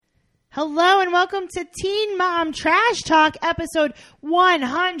Hello and welcome to Teen Mom Trash Talk, episode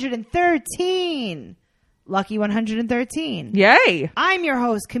 113. Lucky 113. Yay. I'm your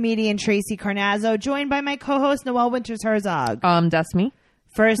host, comedian Tracy Carnazzo, joined by my co-host, Noelle Winters-Herzog. That's me.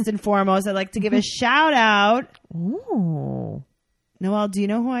 First and foremost, I'd like to give a shout out. Ooh. Noelle, do you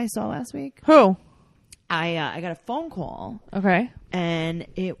know who I saw last week? Who? I got a phone call. Okay. And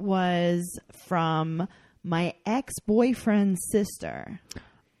it was from my ex-boyfriend's sister.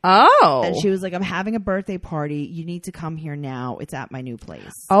 Oh. And she was like, I'm having a birthday party. You need to come here now. It's at my new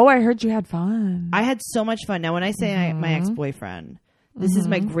place. Oh, I heard you had fun. I had so much fun. Now, when I say my ex-boyfriend, this is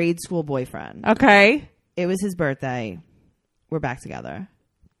my grade school boyfriend. Okay. It was his birthday. We're back together.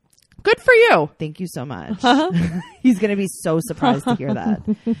 Good for you. Thank you so much. He's going to be so surprised to hear that.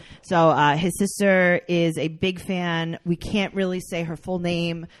 So his sister is a big fan. We can't really say her full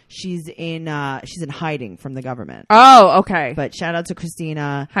name. She's in hiding from the government. Oh, okay. But shout out to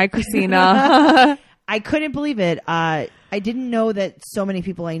Christina. Hi, Christina. I couldn't believe it. I didn't know that so many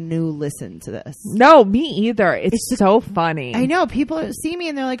people I knew listened to this. No, me either. It's so funny. I know. People see me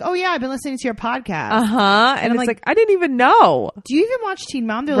and they're like, oh, yeah, I've been listening to your podcast. Uh-huh. And I'm it's like, I didn't even know. Do you even watch Teen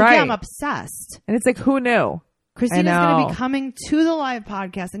Mom? They're like, Right. yeah, I'm obsessed. And it's like, who knew? Christina's going to be coming to the live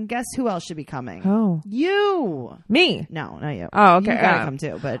podcast. And guess who else should be coming? Oh. You. Me? No, not you. Oh, okay. You got to come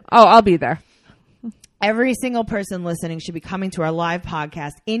too. But Oh, I'll be there. every single person listening should be coming to our live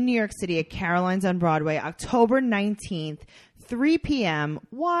podcast in New York City at Caroline's on Broadway, October 19th, 3 p.m.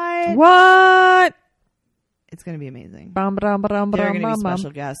 What? It's going to be amazing. Bum, bum, bum, There are bum, going to be bum, special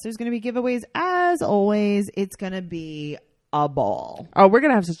guests. There's going to be giveaways. As always, it's going to be a ball. Oh, we're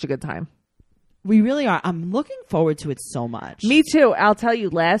going to have such a good time. We really are. I'm looking forward to it so much. Me too. I'll tell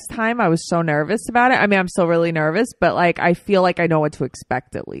you, last time I was so nervous about it. I mean, I'm still really nervous, but like, I feel like I know what to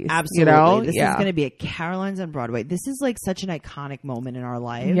expect at least. Absolutely. You know? This is going to be at Caroline's on Broadway. This is like such an iconic moment in our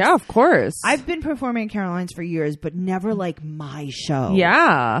lives. Yeah, of course. I've been performing at Caroline's for years, but never like my show.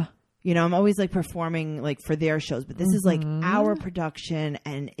 Yeah. You know, I'm always like performing like for their shows, but this is like our production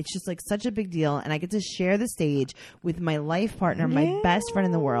and it's just like such a big deal. And I get to share the stage with my life partner, my best friend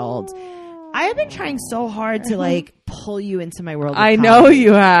in the world. I have been trying so hard to like pull you into my world of I comedy. know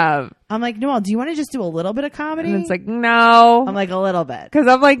you have. I'm like, Noelle, do you want to just do a little bit of comedy? And it's like, no. I'm like, a little bit. Because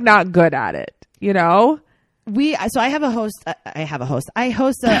I'm like not good at it, you know? So I have a host. I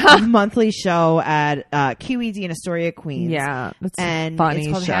host a monthly show at QED in Astoria, Queens. Yeah. That's and a funny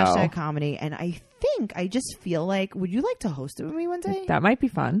it's called show. Hashtag Comedy. And I just feel like, would you like to host it with me one day? That might be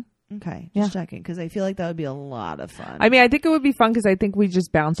fun. Okay, just checking because I feel like that would be a lot of fun. I mean, I think it would be fun because I think we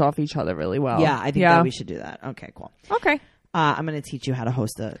just bounce off each other really well. Yeah, I think that we should do that. Okay, cool. Okay. I'm going to teach you how to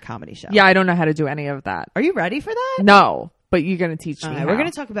host a comedy show. Yeah, I don't know how to do any of that. Are you ready for that? No, but you're going to teach me. All right, how. we're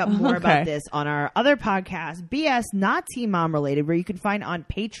going to talk about more about this on our other podcast, BS Not Teen Mom Related, where you can find on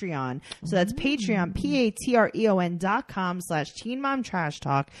Patreon. So that's Patreon, patreon.com/Teen Mom Trash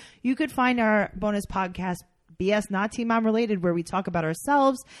Talk. You could find our bonus podcast, BS Not Teen Mom Related, where we talk about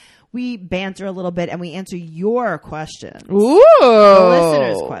ourselves. We banter a little bit and we answer your questions. Ooh. The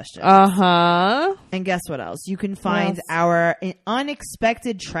listeners' questions. Uh-huh. And guess what else? You can find our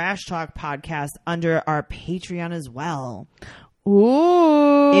Unexpected Trash Talk podcast under our Patreon as well.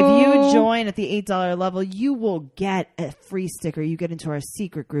 Ooh. If you join at the $8 level, you will get a free sticker. You get into our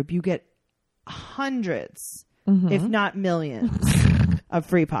secret group. You get hundreds, if not millions, of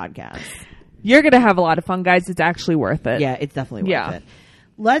free podcasts. You're going to have a lot of fun, guys. It's actually worth it. Yeah, it's definitely worth it.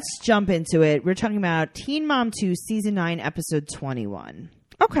 Let's jump into it. We're talking about Teen Mom 2, Season 9, Episode 21.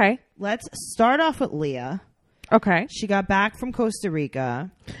 Okay. Let's start off with Leah. Okay. She got back from Costa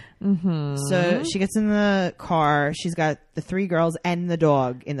Rica. So she gets in the car. She's got the 3 girls and the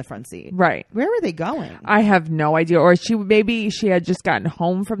dog in the front seat. Right. Where were they going? I have no idea. Or maybe she had just gotten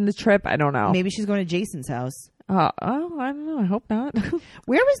home from the trip. I don't know. Maybe she's going to Jason's house. I don't know. I hope not.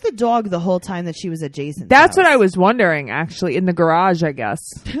 Where was the dog the whole time that she was at Jason's That's house? what I was wondering, actually. In the garage, I guess.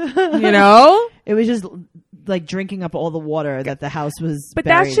 You know? It was just like drinking up all the water that the house was But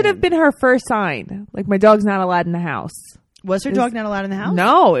buried that should have in. been her first sign. Like, my dog's not allowed in the house. Was her dog not allowed in the house?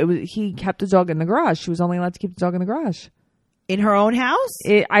 No, he kept the dog in the garage. She was only allowed to keep the dog in the garage. In her own house?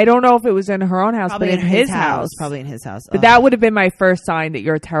 I don't know if it was in her own house, Probably but in his house. Probably in his house. But that would have been my first sign that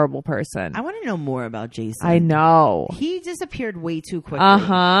you're a terrible person. I want to know more about Jason. I know. He disappeared way too quickly.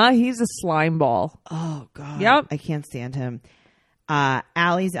 Uh-huh. He's a slime ball. Oh, God. Yep. I can't stand him.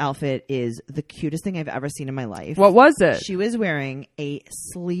 Allie's outfit is the cutest thing I've ever seen in my life. What was it? She was wearing a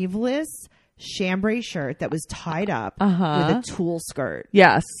sleeveless chambray shirt that was tied up with a tulle skirt.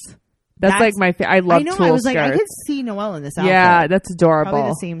 Yes. That's like my I love tulle I was skirts. like, I could see Noelle in this outfit. Yeah, that's adorable. Probably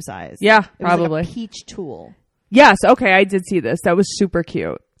the same size. Yeah, it was probably. like a peach tulle. Yes, okay, I did see this. That was super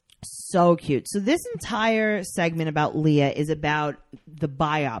cute. So cute. So this entire segment about Leah is about the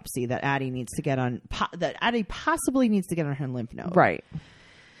biopsy that Addie needs to get on, that Addie possibly needs to get on her lymph node. Right.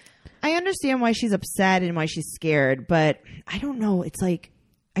 I understand why she's upset and why she's scared, but I don't know. It's like,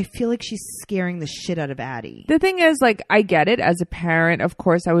 I feel like she's scaring the shit out of Addie. The thing is, like, I get it. As a parent, of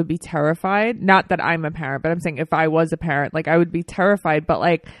course, I would be terrified. Not that I'm a parent, but I'm saying if I was a parent, like, I would be terrified. But,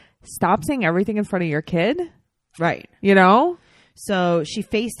 like, stop saying everything in front of your kid. Right. You know? So she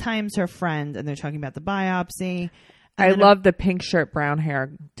FaceTimes her friend, and they're talking about the biopsy. I love the pink shirt, brown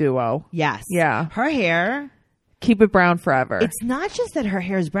hair duo. Yes. Yeah. Her hair. Keep it brown forever. It's not just that her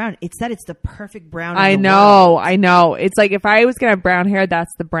hair is brown. It's that it's the perfect brown. I know. It's like if I was going to have brown hair,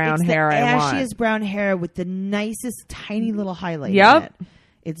 that's the brown hair I want. Ashiest brown hair with the nicest tiny little highlight Yep. in it.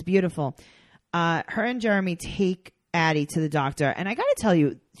 It's beautiful. Her and Jeremy take Addie to the doctor. And I got to tell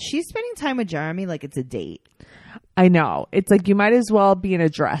you, she's spending time with Jeremy like it's a date. I know. It's like you might as well be in a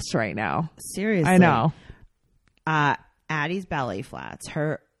dress right now. Seriously. I know. Addie's ballet flats.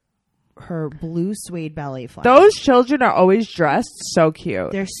 Her blue suede ballet flats. Those children are always dressed so cute.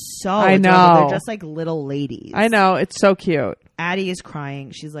 They're so I adorable. know. They're just like little ladies. I know. It's so cute. Addie is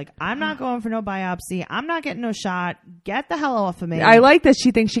crying. She's like, I'm not going for no biopsy. I'm not getting no shot. Get the hell off of me. I like that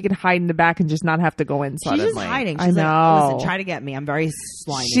she thinks she can hide in the back and just not have to go in suddenly. She's just hiding. She's I know. like, listen, try to get me. I'm very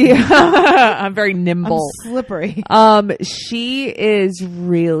slimy. I'm very nimble. I'm slippery. She is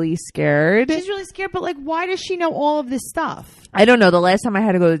really scared. She's really scared, but like, why does she know all of this stuff? I don't know. The last time I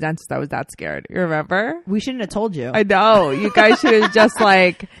had to go to the dentist, I was that scared. You remember? We shouldn't have told you. I know. You guys should have just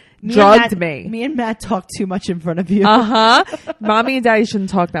like drugged me. Me and Matt talk too much in front of you. Mommy and Daddy shouldn't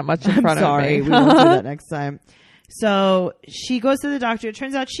talk that much in front of me. We won't do that next time. So she goes to the doctor. It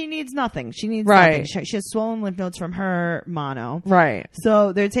turns out she needs nothing. She needs nothing. She has swollen lymph nodes from her mono. Right.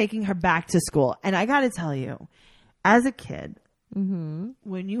 So they're taking her back to school. And I got to tell you, as a kid, when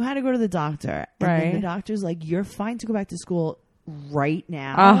you had to go to the doctor and then the doctor's like, you're fine to go back to school right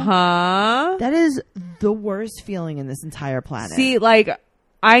now. That is the worst feeling in this entire planet. See, like,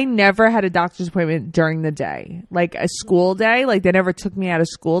 I never had a doctor's appointment during the day. Like a school day. Like they never took me out of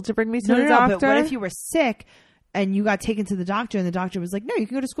school to bring me to the doctor. But what if you were sick and you got taken to the doctor and the doctor was like, no, you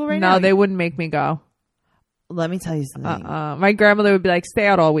can go to school right now? No, they wouldn't make me go. Let me tell you something. My grandmother would be like, stay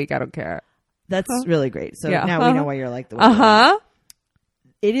out all week. I don't care. That's really great. So now we know why you're like the way you are.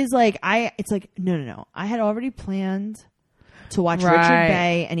 It is like, it's like, no. I had already planned to watch Richard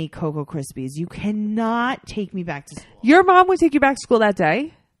Bay and eat Cocoa Krispies. You cannot take me back to school. Your mom would take you back to school that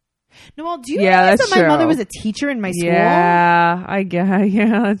day? No, well, do you realize that my mother was a teacher in my school? Yeah, I guess.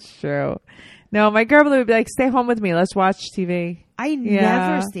 Yeah, that's true. No, my grandmother would be like, stay home with me. Let's watch TV. I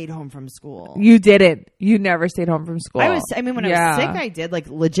never stayed home from school. You didn't. You never stayed home from school. When I was sick, I did, like,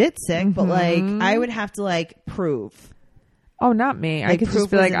 legit sick, but, like, I would have to, like, prove. Oh, not me. Like, I could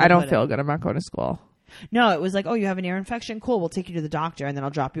just be like, I don't feel good. I'm not going to school. No, it was like, oh, you have an ear infection? Cool, we'll take you to the doctor, and then I'll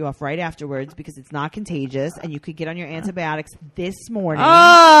drop you off right afterwards because it's not contagious, and you could get on your antibiotics this morning.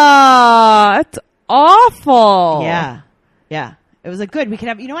 Oh, that's awful. Yeah. It was like, good, we can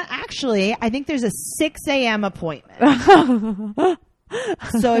have, you know what? Actually, I think there's a 6 a.m. appointment.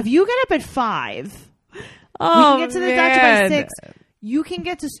 So if you get up at 5, we can get to the doctor by 6. You can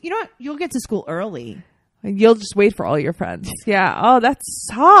get to, you know what? You'll get to school early. You'll just wait for all your friends. Yeah. Oh, that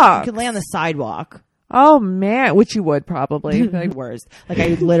sucks. You could lay on the sidewalk. Oh, man. Which you would probably. Like, worst. Like, I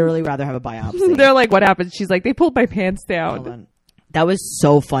would literally rather have a biopsy. They're like, what happened? She's like, they pulled my pants down. Hold on. That was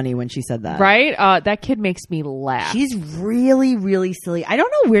so funny when she said that. Right? That kid makes me laugh. She's really, really silly. I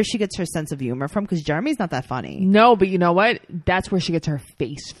don't know where she gets her sense of humor from because Jeremy's not that funny. No, but you know what? That's where she gets her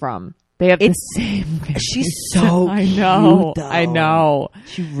face from. They have the same face. She's so cute, though. I know.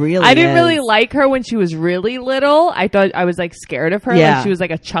 She really I didn't really like her when she was really little. I thought I was like scared of her. Yeah. Like she was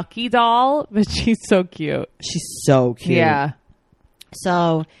like a Chucky doll, but she's so cute. She's so cute. Yeah.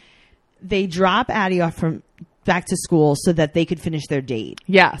 So they drop Addie off from back to school so that they could finish their date.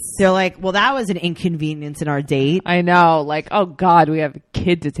 Yes. They're like, well, that was an inconvenience in our date. I know. Like, oh God, we have a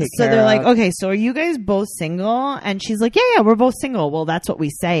kid to take care of. So they're like, okay, so are you guys both single? And she's like, yeah, we're both single. Well, that's what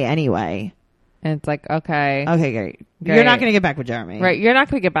we say anyway. And it's like, okay. Okay, great. You're not going to get back with Jeremy. Right. You're not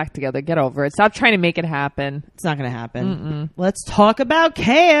going to get back together. Get over it. Stop trying to make it happen. It's not going to happen. Let's talk about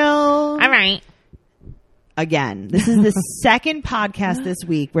Kale. All right. Again, this is the second podcast this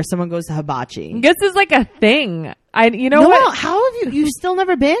week where someone goes to hibachi. This is like a thing. You know what? what? No, how have you still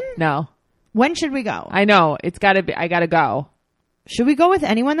never been? No. When should we go? I know. It's got to be. I got to go. Should we go with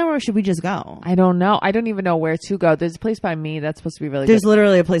anyone though, or should we just go? I don't know. I don't even know where to go. There's a place by me that's supposed to be really There's good.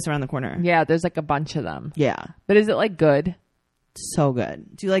 literally a place around the corner. Yeah, there's like a bunch of them. Yeah. But is it like good? So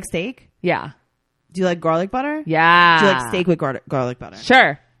good. Do you like steak? Yeah. Do you like garlic butter? Yeah. Do you like steak with garlic butter?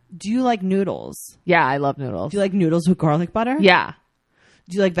 Sure. Do you like noodles? Yeah, I love noodles. Do you like noodles with garlic butter? Yeah.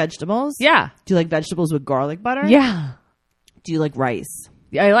 Do you like vegetables? Yeah. Do you like vegetables with garlic butter? Yeah. Do you like rice?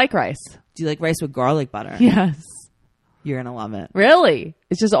 Yeah, I like rice. Do you like rice with garlic butter? Yes. You're going to love it. Really?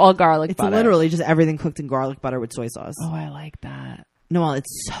 It's just all garlic butter. It's literally just everything cooked in garlic butter with soy sauce. Oh, I like that. Noelle,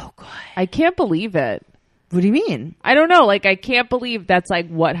 it's so good. I can't believe it. What do you mean? I don't know. Like, I can't believe that's like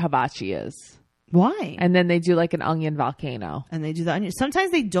what hibachi is. Why? And then they do like an onion volcano. And they do the onion.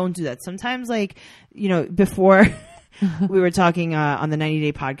 Sometimes they don't do that. Sometimes, like, you know, before we were talking on the 90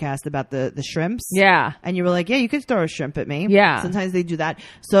 Day podcast about the shrimps. Yeah. And you were like, yeah, you could throw a shrimp at me. Yeah. Sometimes they do that.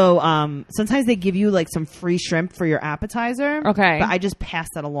 So sometimes they give you like some free shrimp for your appetizer. Okay. But I just pass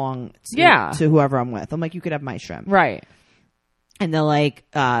that along to whoever I'm with. I'm like, you could have my shrimp. Right. And they'll like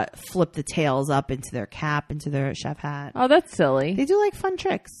flip the tails up into their cap, into their chef hat. Oh, that's silly. They do like fun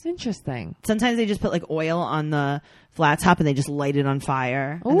tricks. Interesting. Sometimes they just put like oil on the flat top and they just light it on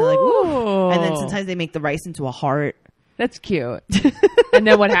fire. And Ooh. they're like, woo. And then sometimes they make the rice into a heart. That's cute. And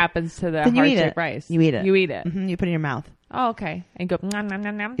then what happens to the heart-shaped rice? You eat it. You eat it. Mm-hmm. You put it in your mouth. Oh, okay. And go, nom, nom,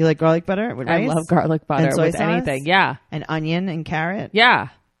 nom, nom. You like garlic butter with rice? I love garlic butter And soy with sauce? anything. Yeah. And onion and carrot? Yeah.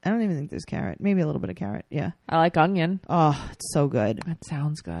 I don't even think there's carrot. Maybe a little bit of carrot. Yeah. I like onion. Oh, it's so good. That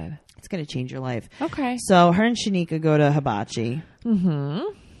sounds good. It's going to change your life. Okay. So her and Shanika go to hibachi. Mm-hmm.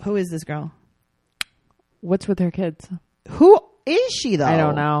 Who is this girl? What's with her kids? Who is she, though? I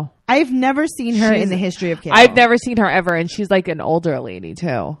don't know. I've never seen her in the history of Kale. I've never seen her ever, and she's like an older lady,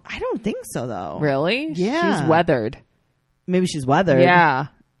 too. I don't think so, though. Really? Yeah. She's weathered. Maybe she's weathered. Yeah.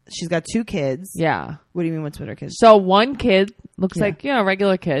 She's got 2 kids. Yeah. What do you mean, what's with her kids? So one kid looks like, a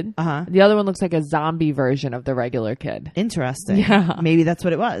regular kid. Uh-huh. The other one looks like a zombie version of the regular kid. Interesting. Yeah. Maybe that's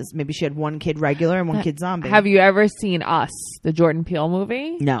what it was. Maybe she had 1 kid regular and 1 kid zombie. Have you ever seen Us, the Jordan Peele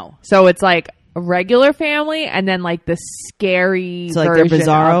movie? No. So it's like a regular family and then like the scary So like their version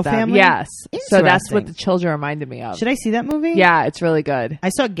Bizarro of them. family? Yes. So that's Interesting. what the children reminded me of. Should I see that movie? Yeah, it's really good. I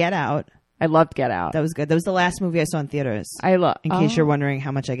saw Get Out. I loved Get Out. That was good. That was the last movie I saw in theaters. I love. In case you're wondering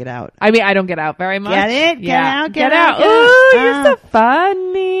how much I get out. I mean, I don't get out very much. Get it? Get Yeah. out, Get get out, out. get Ooh, out. you're so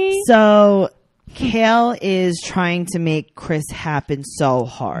funny. So Kale is trying to make Chris happen so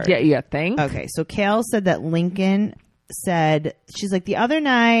hard. Yeah, you think? Okay, so Kale said that Lincoln said, she's like, the other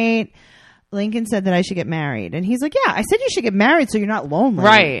night, Lincoln said that I should get married. And he's like, yeah, I said you should get married so you're not lonely.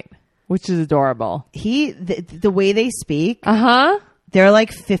 Right. Which is adorable. The way they speak, Uh-huh. they're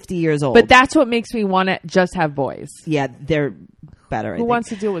like 50 years old. But that's what makes me want to just have boys. Yeah, they're better. Who wants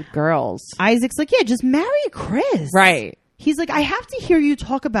to deal with girls? Isaac's like, yeah, just marry Chris. Right. He's like, I have to hear you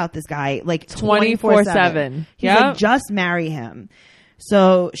talk about this guy like 24/7. He's like, just marry him.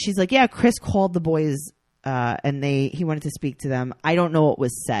 So she's like, yeah, Chris called the boys and he wanted to speak to them. I don't know what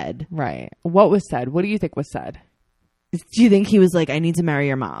was said. Right. What was said? What do you think was said? Do you think he was like, I need to marry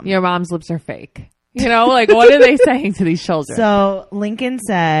your mom? Your mom's lips are fake. You know, like what are they saying to these children? So Lincoln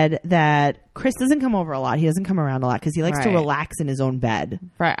said that Chris doesn't come over a lot. He doesn't come around a lot because he likes to Right. relax in his own bed.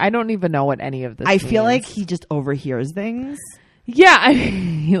 Right. I don't even know what any of this I feel means. like he just overhears things. Yeah, I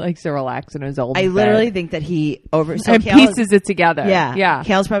mean, he likes to relax in his old I bed. literally think that he so and Kale- pieces it together. Yeah. Yeah.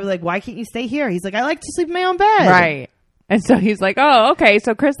 Kale's probably like, why can't you stay here? He's like, I like to sleep in my own bed. Right. And so he's like, oh, okay.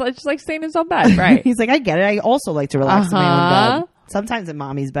 So Chris just like staying in his own bed. Right. He's like, I get it. I also like to relax in my own Uh-huh. bed. Sometimes in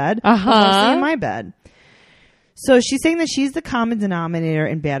mommy's bed. Uh-huh. Mostly in my bed. So she's saying that she's the common denominator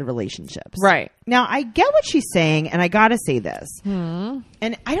in bad relationships. Right. Now, I get what she's saying, and I gotta say this. And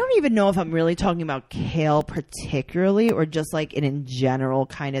I don't even know if I'm really talking about Kale particularly or just like in general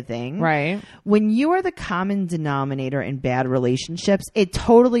kind of thing. Right. When you are the common denominator in bad relationships, it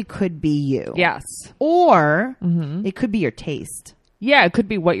totally could be you. Yes. Or it could be your taste. Yeah. It could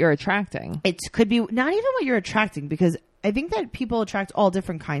be what you're attracting. It could be not even what you're attracting, because I think that people attract all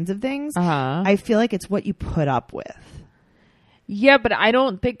different kinds of things. Uh-huh. I feel like it's what you put up with. Yeah, but I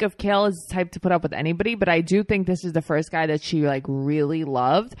don't think of Kale as the type to put up with anybody, but I do think this is the first guy that she like really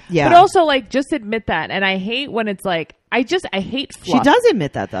loved. Yeah. But also like just admit that. And I hate when it's like, I hate fluff. She does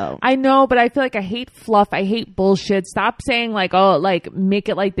admit that though. I know, but I feel like I hate fluff. I hate bullshit. Stop saying like, oh, like make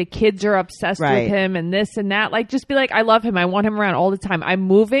it like the kids are obsessed Right. with him and this and that. Like just be like, I love him. I want him around all the time. I'm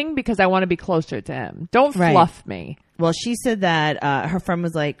moving because I want to be closer to him. Don't Right. fluff me. Well, she said that her friend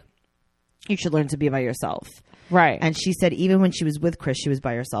was like, you should learn to be by yourself. Right. And she said even when she was with Chris, she was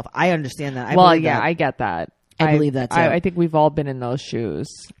by herself. I understand that. I well, believe yeah, that. I get that. I believe that, too. I think we've all been in those shoes.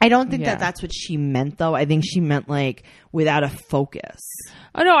 I don't think Yeah. that that's what she meant, though. I think she meant like without a focus.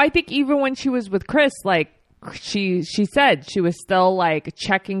 Oh no, I think even when she was with Chris, like she said she was still like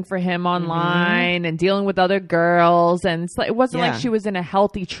checking for him online and dealing with other girls, and it's like, it wasn't Yeah. like she was in a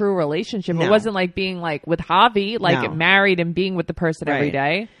healthy, true relationship. No. It wasn't like being like with Javi, like No. married and being with the person every Right.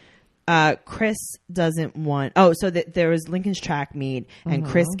 day. Chris doesn't want. Oh, so there was Lincoln's track meet, and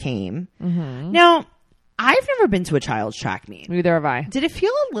Chris came. Now, I've never been to a child's track meet. Neither have I. Did it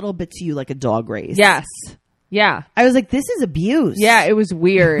feel a little bit to you like a dog race? Yes. Yeah. I was like, this is abuse. Yeah, it was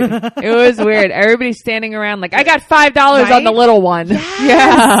weird. It was weird. Everybody's standing around like, I got $5 Right? on the little one. Yes.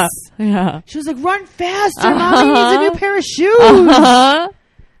 Yeah. Yeah. She was like, run faster. Mommy needs a new pair of shoes.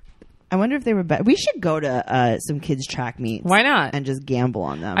 I wonder if they were better. We should go to some kids' track meets. Why not? And just gamble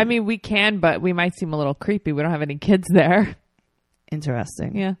on them. I mean, we can, but we might seem a little creepy. We don't have any kids there.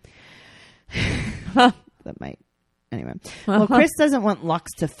 Interesting. Yeah. That might. Anyway. Well, Chris doesn't want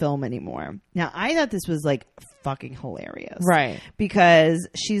Lux to film anymore. Now, I thought this was like fucking hilarious. Right. Because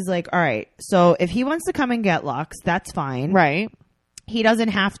she's like, all right, so if he wants to come and get Lux, that's fine. Right. He doesn't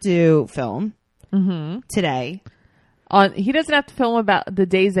have to film today. He doesn't have to film about the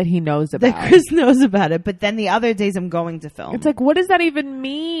days that he knows about. That Chris knows about it. But then the other days I'm going to film. It's like, what does that even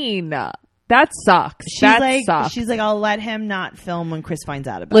mean? That sucks. She's like, I'll let him not film when Chris finds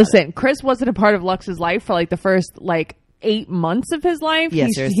out about it. Listen, Chris wasn't a part of Lux's life for like the first 8 months of his life. Yeah,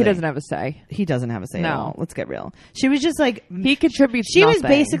 he seriously. doesn't have a say. He doesn't have a say at No. all. Let's get real. She was just like, He contributes she was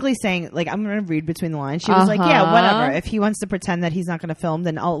nothing. basically saying, like, I'm going to read between the lines. She was like, yeah, whatever. If he wants to pretend that he's not going to film,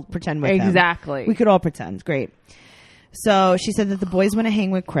 then I'll pretend with him. Exactly. We could all pretend. Great. So she said that the boys want to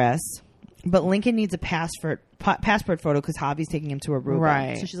hang with Chris, but Lincoln needs a passport photo because Javi's taking him to Aruba.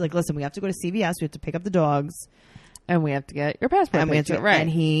 Right. So she's like, listen, we have to go to CVS. We have to pick up the dogs. And we have to get your passport And we have picture. to, right. and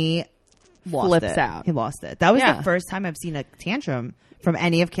he lost Flips it. out. He lost it. That was Yeah. the first time I've seen a tantrum from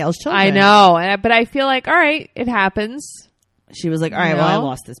any of Kale's children. I know. But I feel like, all right, it happens. She was like, all right, You well, I know?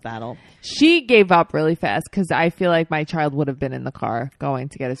 lost this battle. She gave up really fast because I feel like my child would have been in the car going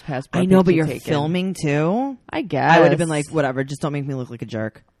to get his passport. I know, but picture you're taken. filming too. I guess. I would have been like, whatever, just don't make me look like a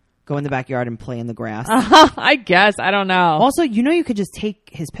jerk. Go in the backyard and play in the grass. I guess. I don't know. Also, you could just take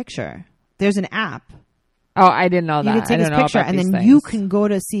his picture. There's an app. Oh, I didn't know that. You can take I his don't know picture about and these then things. you can go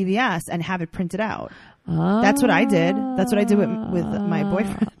to CVS and have it printed out. That's what I did. That's what I did with my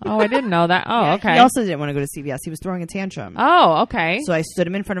boyfriend. Oh, I didn't know that. Oh, okay. He also didn't want to go to CVS. He was throwing a tantrum. Oh, okay. So I stood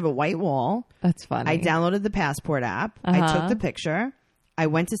him in front of a white wall. That's funny. I downloaded the passport app. I Uh-huh. took the picture. I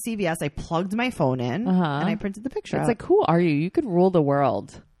went to CVS. I plugged my phone in Uh-huh. and I printed the picture. It's out. like, who are you? You could rule the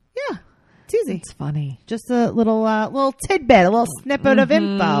world. Yeah, it's easy. It's funny. Just a little tidbit, a little snippet of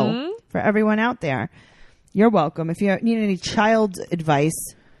info for everyone out there. You're welcome. If you need any child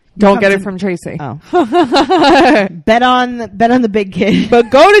advice, Don't get it from Tracy. Oh, bet on the big kid. But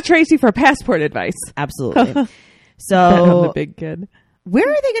go to Tracy for passport advice. Absolutely. Bet on the So, big kid. where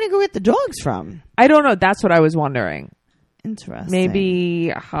are they going to go get the dogs from? I don't know. That's what I was wondering. Interesting.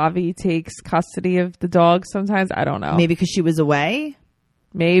 Maybe Javi takes custody of the dog sometimes. I don't know. Maybe because she was away.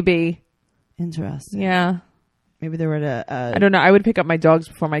 Maybe. Interesting. Yeah. Maybe they were at I don't know. I would pick up my dogs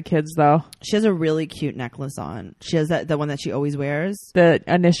before my kids, though. She has a really cute necklace on. She has the one that she always wears. The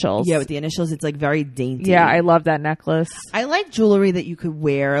initials. Yeah, with the initials. It's like very dainty. Yeah, I love that necklace. I like jewelry that you could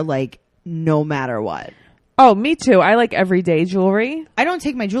wear like no matter what. Oh, me too. I like everyday jewelry. I don't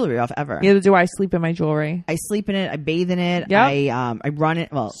take my jewelry off ever. Neither do I sleep in my jewelry. I sleep in it. I bathe in it. Yep. I run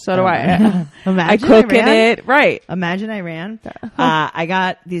it. Well, So do I. Imagine I cook in ran. it. Right. Imagine I ran. I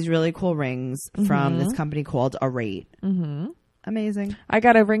got these really cool rings from this company called Arate. Mm-hmm. Amazing. I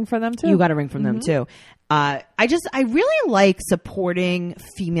got a ring for them too. You got a ring from them too. I really like supporting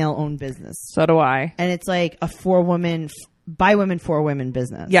female owned business. So do I. And it's like a by women for women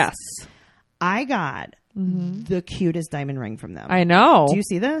business. Yes. I got the cutest diamond ring from them. I know. Do you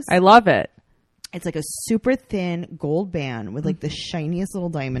see this? I love it. It's like a super thin gold band with like the shiniest little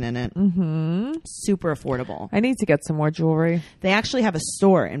diamond in it. Mm-hmm. Super affordable. I need to get some more jewelry. They actually have a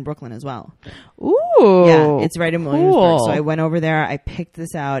store in Brooklyn as well. Ooh. Yeah, it's right in Williamsburg. Cool. So I went over there. I picked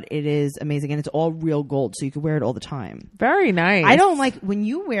this out. It is amazing. And it's all real gold. So you can wear it all the time. Very nice. I don't like when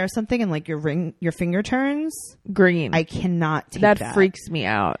you wear something and like your finger turns. green. I cannot take that that. freaks me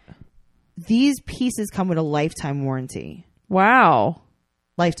out. These pieces come with a lifetime warranty. Wow.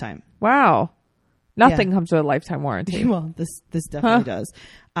 Lifetime. Wow. Nothing Yeah. comes with a lifetime warranty. Well, this definitely does.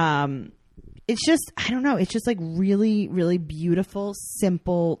 It's just, I don't know. It's just like really, really beautiful,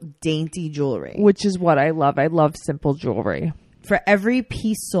 simple, dainty jewelry. Which is what I love. I love simple jewelry. For every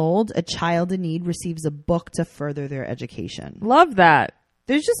piece sold, a child in need receives a book to further their education. Love that.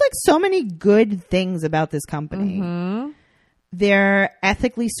 There's just like so many good things about this company. They're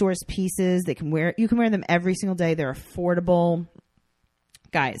ethically sourced pieces. You can wear them every single day. They're affordable.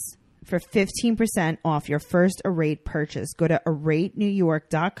 Guys, for 15% off your first Arate purchase, go to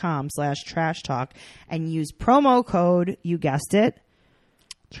aratenewyork.com/trash talk and use promo code, you guessed it.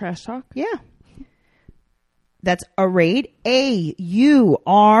 Trash talk? Yeah. That's Arate, AURATE,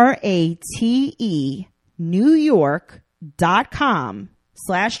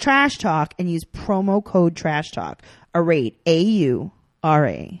 NewYork.com/trash talk and use promo code trash talk. Arate,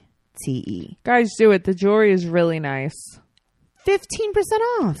 AURATE. Guys, do it. The jewelry is really nice. 15%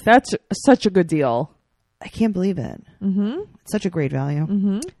 off. That's such a good deal. I can't believe it. Mm-hmm. Such a great value.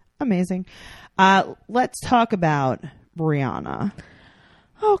 Mm-hmm. Amazing. Let's talk about Brianna.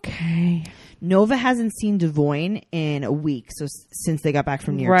 Okay. Nova hasn't seen Devoyne in a week, so since they got back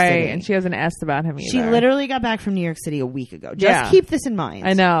from New York City. Right, and she hasn't asked about him either. She literally got back from New York City a week ago. Just keep this in mind.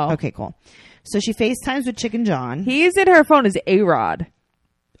 I know. Okay, cool. So she FaceTimes with Chicken John. He's in her phone as A-Rod.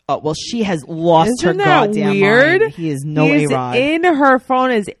 Oh, well, she has lost Isn't her that goddamn weird? mind. He is no A-Rod. In her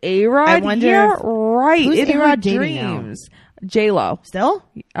phone as A-Rod? I wonder yeah, if- right. who's in A-Rod her dating now? dreams. J-Lo. Still?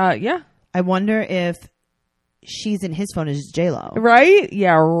 Yeah. I wonder if she's in his phone as J-Lo. Right?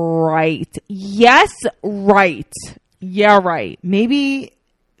 Yeah, right. Yes, right. Yeah, right. Maybe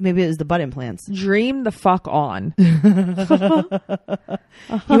it was the butt implants. Dream the fuck on.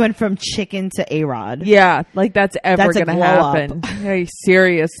 He went from chicken to A-Rod. Yeah, like that's ever That's a going to glow up. happen. Hey,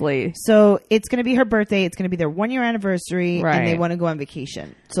 seriously. So it's going to be her birthday. It's going to be their 1 year anniversary, Right. and they want to go on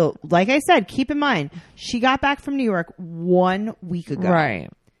vacation. So, like I said, keep in mind, she got back from New York 1 week ago. Right.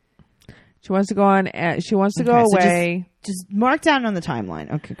 She wants to go on. She wants to go Okay, so away. Just mark down on the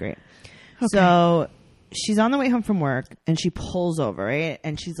timeline. Okay, great. So she's on the way home from work, and she pulls over, right?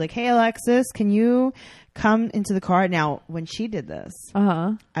 And she's like, "Hey, Alexis, can you come into the car?" Now, when she did this,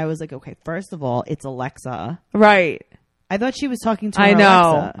 Uh-huh. I was like, "Okay, first of all, it's Alexa." Right. I thought she was talking to her I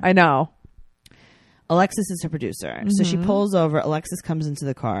know. Alexa. I know. Alexis is her producer. So she pulls over. Alexis comes into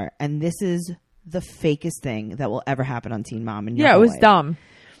the car. And this is the fakest thing that will ever happen on Teen Mom. In your Yeah, it whole was life. dumb.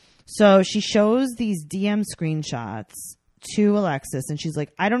 So she shows these DM screenshots to Alexis. And she's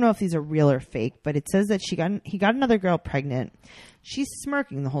like, I don't know if these are real or fake. But it says that he got another girl pregnant. She's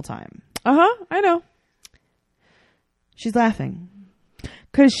smirking the whole time. Uh-huh. I know. She's laughing.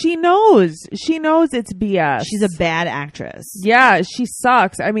 Because she knows. She knows it's BS. She's a bad actress. Yeah, she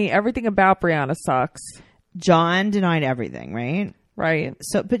sucks. I mean, everything about Brianna sucks. John denied everything, right? Right.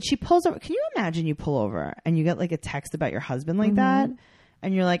 So, but she pulls over. Can you imagine you pull over and you get like a text about your husband like that?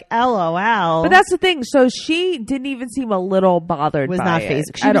 And you're like, LOL. But that's the thing. So she didn't even seem a little bothered was by not it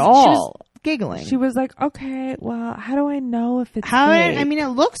phased at all. She was giggling. She was like, okay, well, how do I know if it's How? fake? I mean, it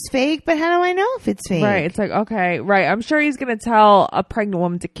looks fake, but how do I know if it's fake? Right. It's like, okay, right. I'm sure he's going to tell a pregnant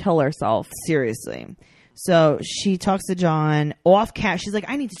woman to kill herself. Seriously. So she talks to John off camera. She's like,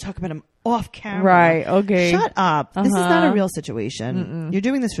 I need to talk about him off camera. Right. Okay. Shut up. This is not a Uh-huh. real situation. You're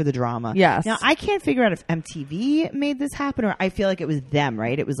doing this for the drama. Yes. Now, I can't figure out if MTV made this happen or I feel like it was them,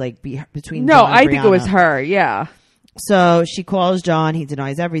 right? It was like between No, John and I think it was Brianna. her. Yeah. So she calls John. He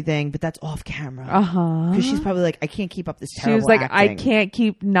denies everything, but that's off camera. Uh-huh. Because she's probably like, I can't keep up this She terrible was like, I acting. can't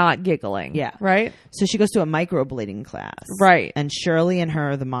keep not giggling. Yeah. Right? So she goes to a microblading class. Right. And Shirley and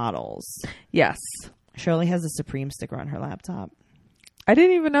her are the models. Yes. Shirley has a Supreme sticker on her laptop. I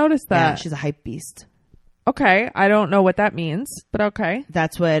didn't even notice Yeah, that. she's a hype beast. Okay. I don't know what that means, but okay.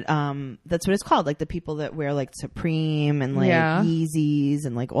 That's what it's called. Like the people that wear like Supreme and like Yeah. Yeezys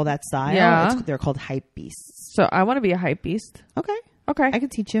and like all that style. Yeah. They're called hype beasts. So I want to be a hype beast. Okay. Okay. I can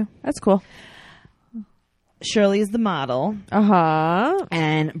teach you. That's cool. Shirley is the model. Uh-huh.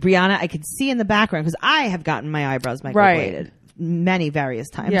 And Brianna, I could see in the background because I have gotten my eyebrows microbladed Right. many various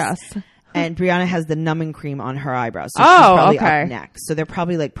times. Yes. And Brianna has the numbing cream on her eyebrows. So Oh, she's probably okay. up next. So they're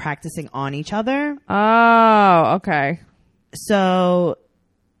probably like practicing on each other. Oh, okay. So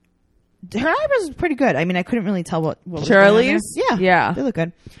her eyebrows are pretty good. I mean, I couldn't really tell what was going on there. Shirley's? Yeah. Yeah. They look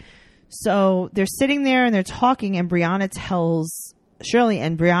good. So they're sitting there and they're talking and Brianna tells Shirley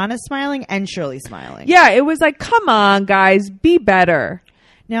and Brianna's smiling and Shirley's smiling. Yeah, it was like, come on, guys, be better.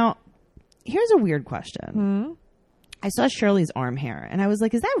 Now, here's a weird question. I saw Shirley's arm hair and I was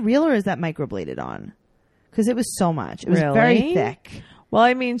like, is that real or is that microbladed on? Because it was so much. It was very Really? thick. Well,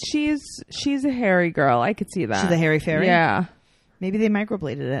 I mean, she's a hairy girl. I could see that. She's a hairy fairy? Yeah. Maybe they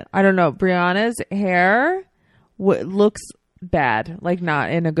microbladed it. I don't know. Brianna's hair looks bad, like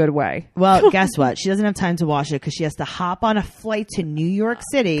not in a good way. Well, guess what? She doesn't have time to wash it because she has to hop on a flight to New York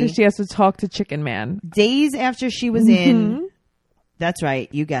City Because she has to talk to Chicken Man. days after she was in. That's right.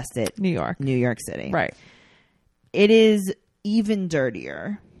 You guessed it. New York. New York City. Right. It is even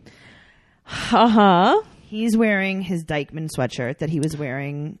dirtier. Uh-huh. He's wearing his Dykeman sweatshirt that he was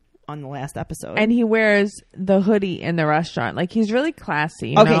wearing on the last episode. And he wears the hoodie in the restaurant. Like, he's really classy,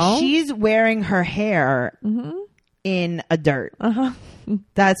 you okay, know? she's wearing her hair in a dirt. Uh-huh.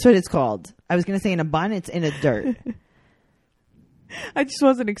 That's what it's called. I was going to say in a bun. It's in a dirt. I just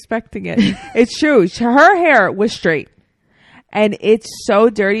wasn't expecting it. It's true. Her hair was straight. And it's so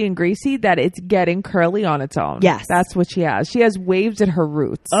dirty and greasy that it's getting curly on its own. Yes. That's what she has. She has waves at her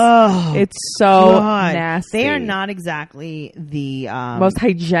roots. Oh, it's so God. nasty. They are not exactly the most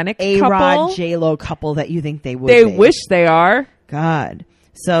hygienic A-Rod, couple. J-Lo couple that you think they would They be. wish they are. God.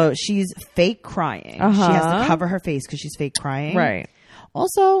 So she's fake crying. She has to cover her face because she's fake crying. Right.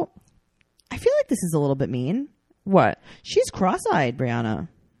 Also, I feel like this is a little bit mean. What? She's cross-eyed, Brianna.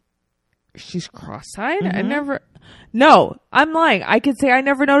 She's cross-eyed? I never... No, I'm lying. I could say I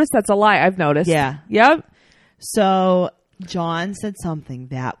never noticed. That's a lie. I've noticed. Yeah. Yep. So John said something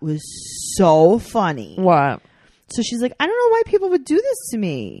that was so funny. What? So she's like, I don't know why people would do this to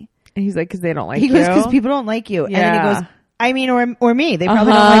me. And he's like, because they don't like He you. goes, because people don't like you. Yeah. And then he goes, I mean, or me. They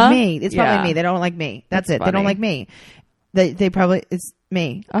probably don't like me. It's probably me. They don't like me. That's it. funny. They don't like me. They probably, it's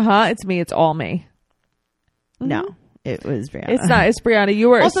me. It's me. It's all me. No, it was Brianna. It's not. It's Brianna. You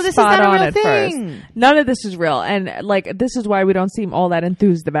were Also, this is spot not a on real at thing. first. None of this is real. And like, this is why we don't seem all that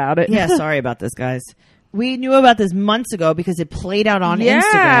enthused about it. Yeah, sorry about this, guys. We knew about this months ago because it played out on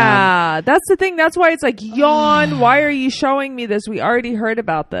Instagram. Yeah, that's the thing. That's why it's like, yawn. Why are you showing me this? We already heard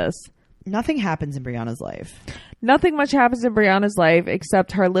about this. Nothing happens in Brianna's life. Nothing much happens in Brianna's life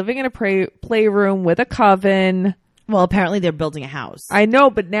except her living in a playroom with a coven. Well, apparently they're building a house. I know,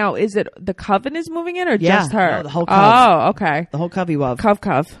 but now is it the coven is moving in or just her? No, the whole cove. Oh, okay. The whole covey wov.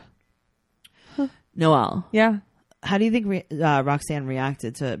 Cov. Noelle. Yeah. How do you think Roxanne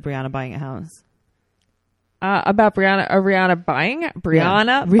reacted to Brianna buying a house? About Rihanna buying a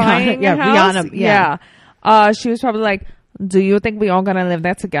house? Rihanna, yeah. She was probably like, do you think we all gonna live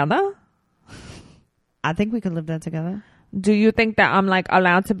there together? I think we could live there together. Do you think that I'm like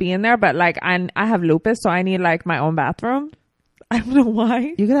allowed to be in there, but like I have lupus, so I need like my own bathroom? I don't know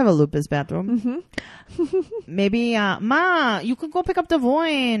why. You could have a lupus bathroom. Maybe, Ma, you could go pick up the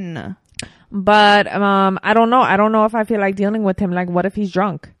Voin. But I don't know. I don't know if I feel like dealing with him. Like, what if he's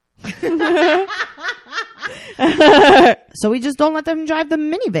drunk? So we just don't let them drive the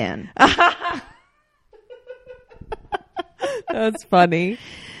minivan. That's funny.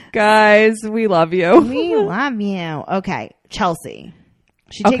 Guys, we love you. We love you. Okay, Chelsea.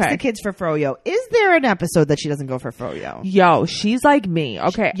 She takes the kids for Froyo. Is there an episode that she doesn't go for Froyo? Yo, she's like me.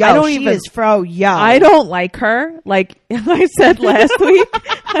 Okay, she is Froyo. I don't like her. Like I said last week,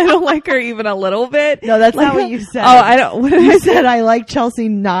 I don't like her even a little bit. No, that's not what you said. Oh, I don't. What did You I said I like Chelsea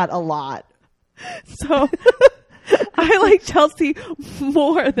not a lot. So I like Chelsea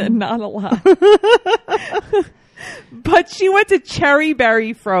more than not a lot. But she went to Cherry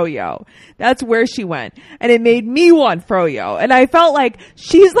Berry Froyo. That's where she went. And it made me want Froyo. And I felt like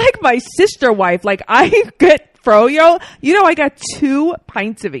she's like my sister wife. Like I get Froyo. You know, I got 2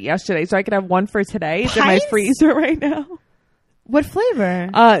 pints of it yesterday, so I could have one for today. It's in my freezer right now. What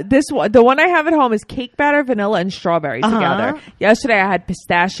flavor? The one I have at home is cake batter, vanilla, and strawberry together. Yesterday I had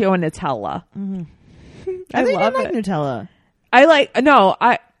pistachio and Nutella. I love like it. Nutella.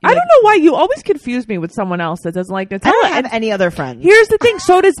 I don't know why you always confuse me with someone else that doesn't like Nutella. I don't have any other friends. Here's the thing.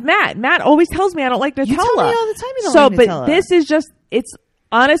 So does Matt. Matt always tells me I don't like Nutella. You tell me all the time you don't like Nutella. But this is just, it's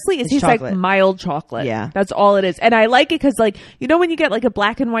honestly, it tastes chocolate. like mild chocolate. Yeah. That's all it is. And I like it because like, you know when you get like a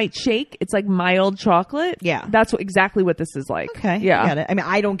black and white shake, it's like mild chocolate? Yeah. That's exactly what this is like. Okay. Yeah. I get it. I mean,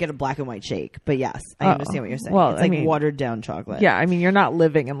 I don't get a black and white shake, but yes, I understand what you're saying. Well, it's like watered down chocolate. Yeah. I mean, you're not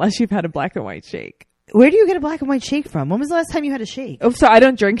living unless you've had a black and white shake. Where do you get a black and white shake from? When was the last time you had a shake? Oh, so I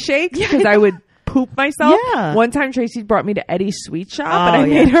don't drink shakes because I would poop myself. Yeah. One time Tracy brought me to Eddie's Sweet Shop and I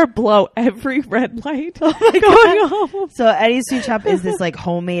yeah. made her blow every red light going home. So Eddie's Sweet Shop is this like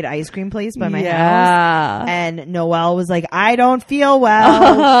homemade ice cream place by my house. Yeah. And Noelle was like, I don't feel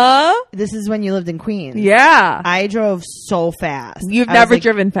well. This is when you lived in Queens. Yeah. I drove so fast. You've I was never like-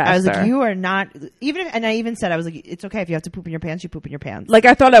 driven faster. I was like, you are not even if, and I even said I was like, it's okay if you have to poop in your pants, you poop in your pants. Like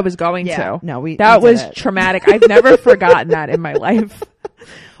I thought I was going Yeah. to. No, we that did was it. traumatic. I've never forgotten that in my life.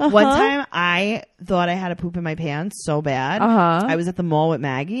 One time I thought I had to poop in my pants so bad. I was at the mall with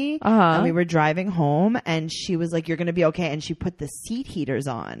Maggie and we were driving home and she was like, you're going to be okay. And she put the seat heaters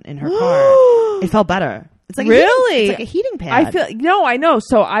on in her car. It felt better. It's like Really? it's like a heating pad. I know.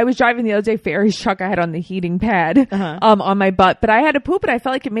 So I was driving the other day, Ferry's truck. I had on the heating pad on my butt, but I had to poop and I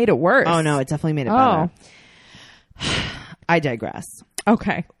felt like it made it worse. Oh no, it definitely made it better. I digress.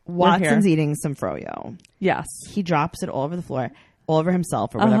 Okay. Watson's eating some Froyo. Yes. He drops it all over the floor, all over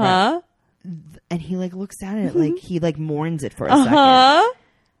himself or whatever. And he like looks down at it like he like mourns it for a second.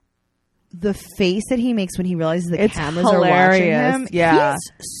 The face that he makes when he realizes the cameras hilarious. are watching him. Yeah.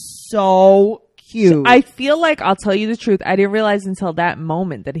 He's so cute. I feel like, I'll tell you the truth, I didn't realize until that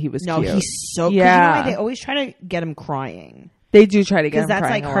moment that he was cute. He's so cute. Yeah. You know why they always try to get him crying. They do try to get because him that's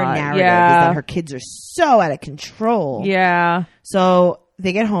crying like a her lot. narrative is Yeah. that her kids are so out of control. Yeah. So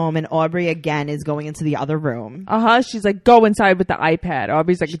they get home and Aubrey again is going into the other room. She's like, go inside with the iPad.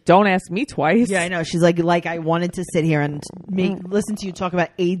 Aubrey's like, don't ask me twice. Yeah, I know. She's like I wanted to sit here and listen to you talk about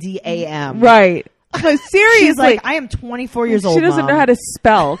ADAM. Right. Seriously. She's like, I am 24 years old. She doesn't Mom. know how to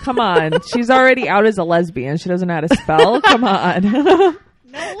spell. Come on. She's already out as a lesbian. She doesn't know how to spell. Come on.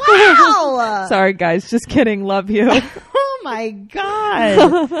 Wow. Sorry, guys. Just kidding. Love you. Oh my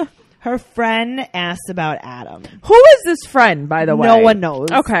God. Her friend asked about Adam. Who is this friend, by the way? No one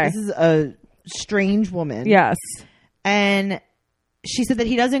knows. Okay. This is a strange woman. Yes. And she said that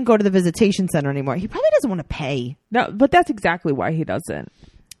he doesn't go to the visitation center anymore. He probably doesn't want to pay. No, but that's exactly why he doesn't.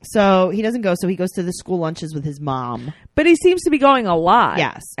 So he doesn't go. So he goes to the school lunches with his mom. But he seems to be going a lot.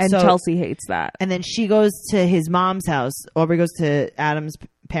 Yes. And So- Chelsea hates that. And then she goes to his mom's house. Aubrey goes to Adam's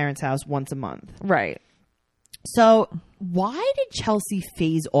parents' house once a month. Right. So why did Chelsea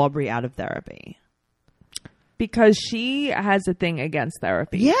phase Aubrey out of therapy? Because she has a thing against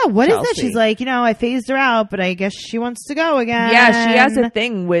therapy. Yeah, what is that? Chelsea. She's like, I phased her out, but I guess she wants to go again. Yeah, she has a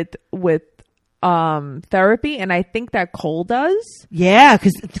thing with therapy, and I think that Cole does. Yeah,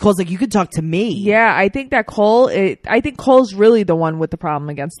 because Cole's like, you could talk to me. Yeah, I think that I think Cole's really the one with the problem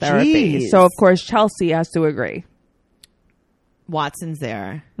against therapy. Jeez. So of course Chelsea has to agree. Watson's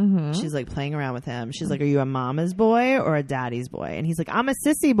there. Mm-hmm. She's like playing around with him. She's like, are you a mama's boy or a daddy's boy? And he's like, I'm a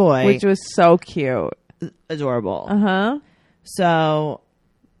sissy boy. Which was so cute. Adorable. Uh-huh. So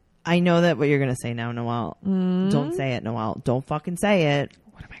I know that what you're going to say now, Noelle. Don't say it, Noelle. Don't fucking say it.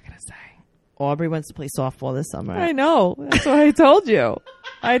 What am I going to say? Aubrey wants to play softball this summer. I know. That's what I told you.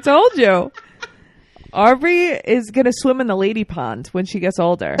 I told you. Aubrey is going to swim in the lady pond when she gets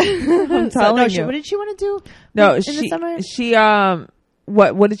older. I'm telling you. What did she want to do No, in the summer? she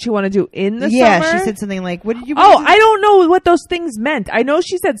what did she want to do in the summer? Yeah, she said something like, what did you Oh, want to do? I don't know what those things meant. I know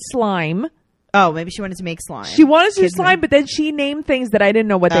she said slime. Oh, maybe she wanted to make slime. She wanted to do Kids slime, but then she named things that I didn't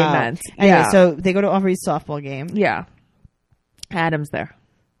know what they meant. Anyway, Yeah. so they go to Aubrey's softball game. Yeah. Adam's there.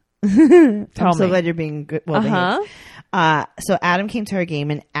 I'm Tell so me. glad you're being good. Well Uh-huh. behaved. So Adam came to her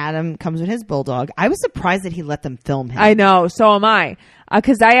game, and Adam comes with his bulldog. I was surprised that he let them film him. I know. So am I.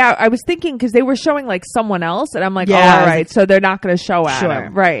 Because I was thinking, because they were showing like someone else, and I'm like, Yeah, oh, I all was right. like, So they're not going to show Adam.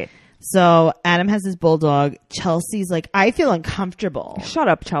 Sure. Right. So Adam has his bulldog. Chelsea's like, I feel uncomfortable. Shut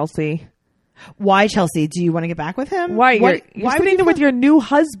up, Chelsea. Why, Chelsea? Do you want to get back with him? Why? What- You're why would sitting you there with feel- your new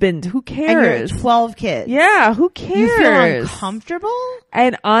husband. Who and you're cares? 12 kids. Yeah, who cares? You feel uncomfortable?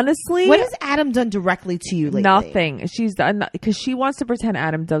 And honestly, What has Adam done directly to you lately? nothing. She's done because she wants to pretend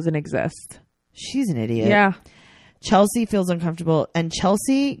Adam doesn't exist. She's an idiot. Yeah. Chelsea feels uncomfortable, and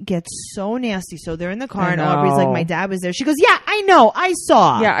Chelsea gets so nasty. So they're in the car, I and Aubrey's like, know. my dad was there. She goes, yeah, I know. I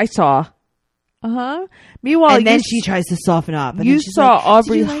saw. Yeah, I saw. Meanwhile, And then you, she tries to soften up. And you then she's saw like,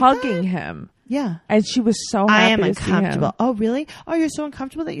 Aubrey "Did you like hugging that?" him, Yeah. and she was so happy I am to see him. uncomfortable. Oh, really? Oh, you're so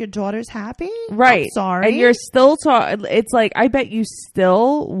uncomfortable that your daughter's happy? Right. I'm sorry. And you're still it's like, I bet you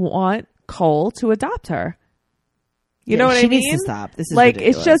still want Cole to adopt her. You know what she I mean? needs to stop. This is like,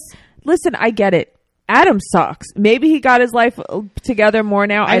 ridiculous. it's just, listen, I get it. Adam sucks. Maybe he got his life together more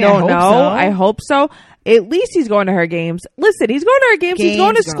now. I I don't hope know. so. I hope so. At least he's going to her games. Listen, he's going to her games. He's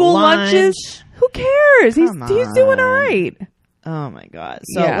going to school lunches. Who cares? He's Come doing all on. right. Oh my God.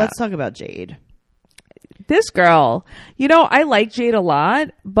 So Yeah. let's talk about Jade. This girl, I like Jade a lot,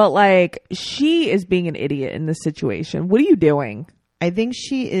 but like, she is being an idiot in this situation. What are you doing? I think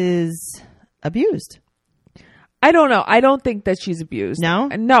she is abused. I don't know. I don't think that she's abused. No?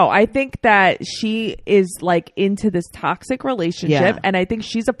 No, I think that she is like into this toxic relationship, Yeah. and I think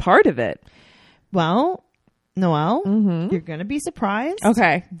she's a part of it. Well, Noelle, you're going to be surprised.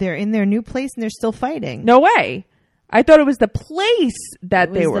 Okay. They're in their new place and they're still fighting. No way. I thought it was the place that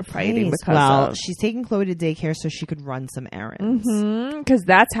It they was were the fighting place. because Well, of. she's taking Chloe to daycare so she could run some errands. Because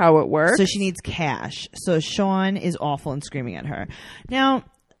that's how it works. So she needs cash. So Sean is awful and screaming at her. Now,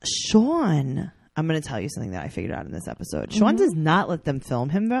 Sean, I'm going to tell you something that I figured out in this episode. Sean does not let them film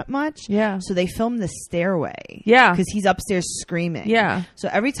him that much. Yeah. So they film the stairway. Yeah. Because he's upstairs screaming. Yeah. So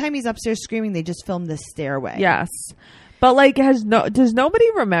every time he's upstairs screaming, they just film the stairway. Yes. But like, does nobody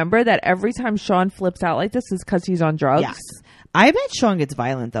remember that every time Sean flips out like this is because he's on drugs? Yes. I bet Sean gets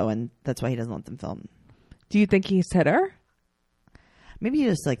violent, though, and that's why he doesn't let them film. Do you think he's hit her? Maybe he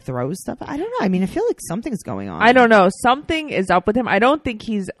just like throws stuff. I don't know. I mean, I feel like something's going on. I don't know. Something is up with him. I don't think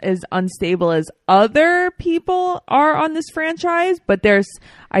he's as unstable as other people are on this franchise, but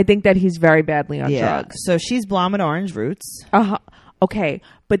I think that he's very badly on drugs. So she's blonde with orange roots. Okay.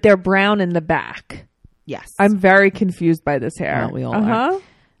 But they're brown in the back. Yes. I'm very confused by this hair. Well, we all are.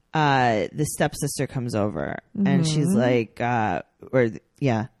 the stepsister comes over and she's like, they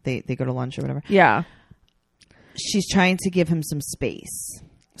go to lunch or whatever. Yeah. She's trying to give him some space.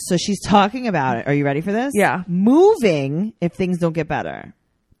 So she's talking about it. Are you ready for this? Yeah. Moving if things don't get better.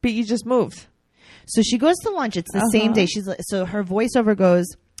 But you just moved. So she goes to lunch. It's the same day. She's like, so her voiceover goes,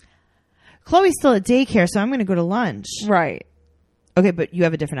 Chloe's still at daycare, so I'm going to go to lunch. Right. Okay, but you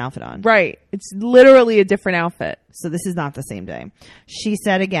have a different outfit on. Right. It's literally a different outfit. So this is not the same day. She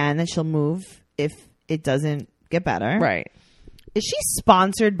said again that she'll move if it doesn't get better. Right. Is she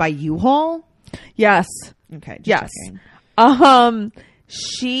sponsored by U-Haul? Yes. Okay. Yes. Checking.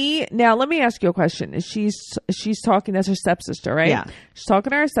 Now let me ask you a question. She's talking as her stepsister, right? Yeah. She's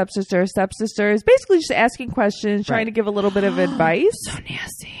talking to her stepsister. Her stepsister is basically just asking questions, trying to give a little bit of advice. So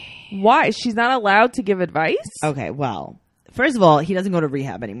nasty. Why? She's not allowed to give advice? Okay, well, first of all, he doesn't go to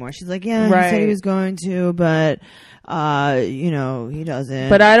rehab anymore. She's like, yeah, Right. he said he was going to, but, he doesn't.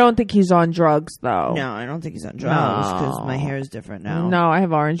 But I don't think he's on drugs, though. No, I don't think he's on drugs because No. my hair is different now. No, I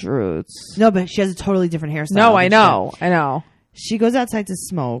have orange roots. No, but she has a totally different hairstyle. No, I than know. I know. She goes outside to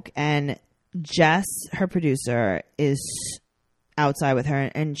smoke, and Jess, her producer, is outside with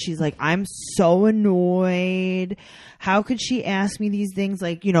her, and she's like, I'm so annoyed. How could she ask me these things?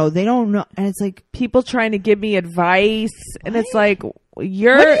 Like, they don't know. And it's like, People trying to give me advice, and it's like, what do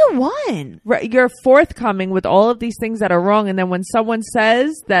you want? you're forthcoming with all of these things that are wrong, and then when someone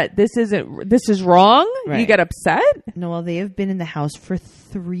says that this is wrong, you Right. get upset. No, well, they have been in the house for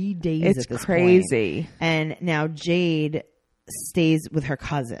 3 days It's at this crazy. point. And now Jade stays with her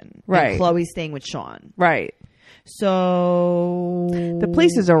cousin. Right. And Chloe's staying with Sean. Right. So The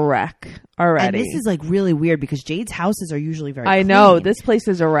place is a wreck already. And this is like really weird because Jade's houses are usually very I know. clean. This place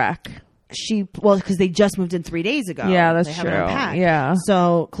is a wreck. Because they just moved in 3 days ago. Yeah, that's They haven't true. unpacked. Yeah.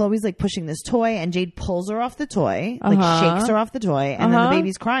 So Chloe's like pushing this toy, and Jade pulls her off the toy, like shakes her off the toy, and then the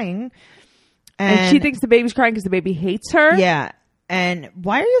baby's crying. And she thinks the baby's crying because the baby hates her. Yeah. And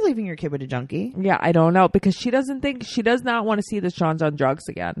why are you leaving your kid with a junkie? Yeah, I don't know, because she does not want to see that Sean's on drugs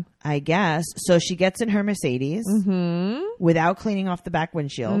again. I guess. So she gets in her Mercedes without cleaning off the back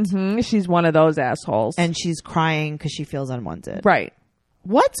windshield. She's one of those assholes. And she's crying because she feels unwanted. Right.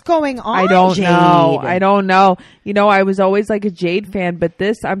 What's going on? I don't Jade? know. I don't know. I was always like a Jade fan, but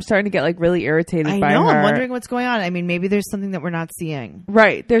I'm starting to get like really irritated by her. I'm wondering what's going on. I mean, maybe there's something that we're not seeing.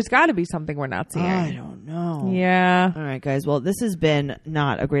 Right. There's got to be something we're not seeing. I don't know. Yeah. All right, guys. Well, this has been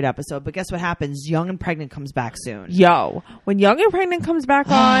not a great episode, but guess what happens? Young and Pregnant comes back soon. Yo, when Young and Pregnant comes back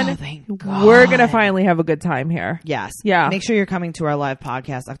on, thank God. we're going to finally have a good time here. Yes. Yeah. Make sure you're coming to our live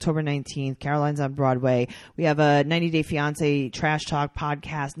podcast, October 19th. Caroline's on Broadway. We have a 90 Day Fiance Trash Talk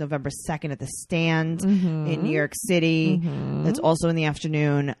podcast, November 2nd at the Stand in New York City. That's also in the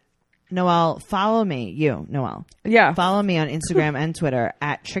afternoon. Noelle, follow me. Noelle. Yeah. Follow me on Instagram and Twitter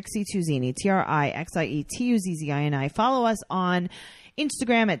at Trixie Tuzini, TRIXIE Follow us on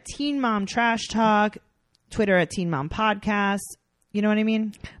Instagram at Teen Mom Trash Talk, Twitter at Teen Mom Podcast. You know what I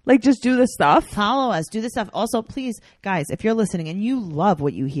mean? Like, just do the stuff. Follow us. Do the stuff. Also, please, guys, if you're listening and you love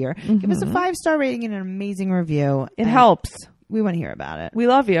what you hear, give us a 5-star rating and an amazing review. It helps. We want to hear about it. We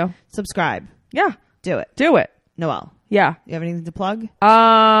love you. Subscribe. Yeah. Do it. Do it. Noelle, Yeah. you have anything to plug?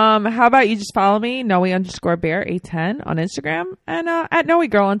 How about you just follow me, Noe_Bear810 on Instagram and at Noe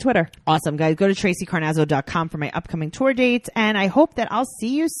Girl on Twitter. Awesome, guys. Go to TracyCarnazzo.com for my upcoming tour dates, and I hope that I'll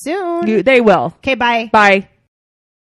see you soon. They will. Okay, bye. Bye.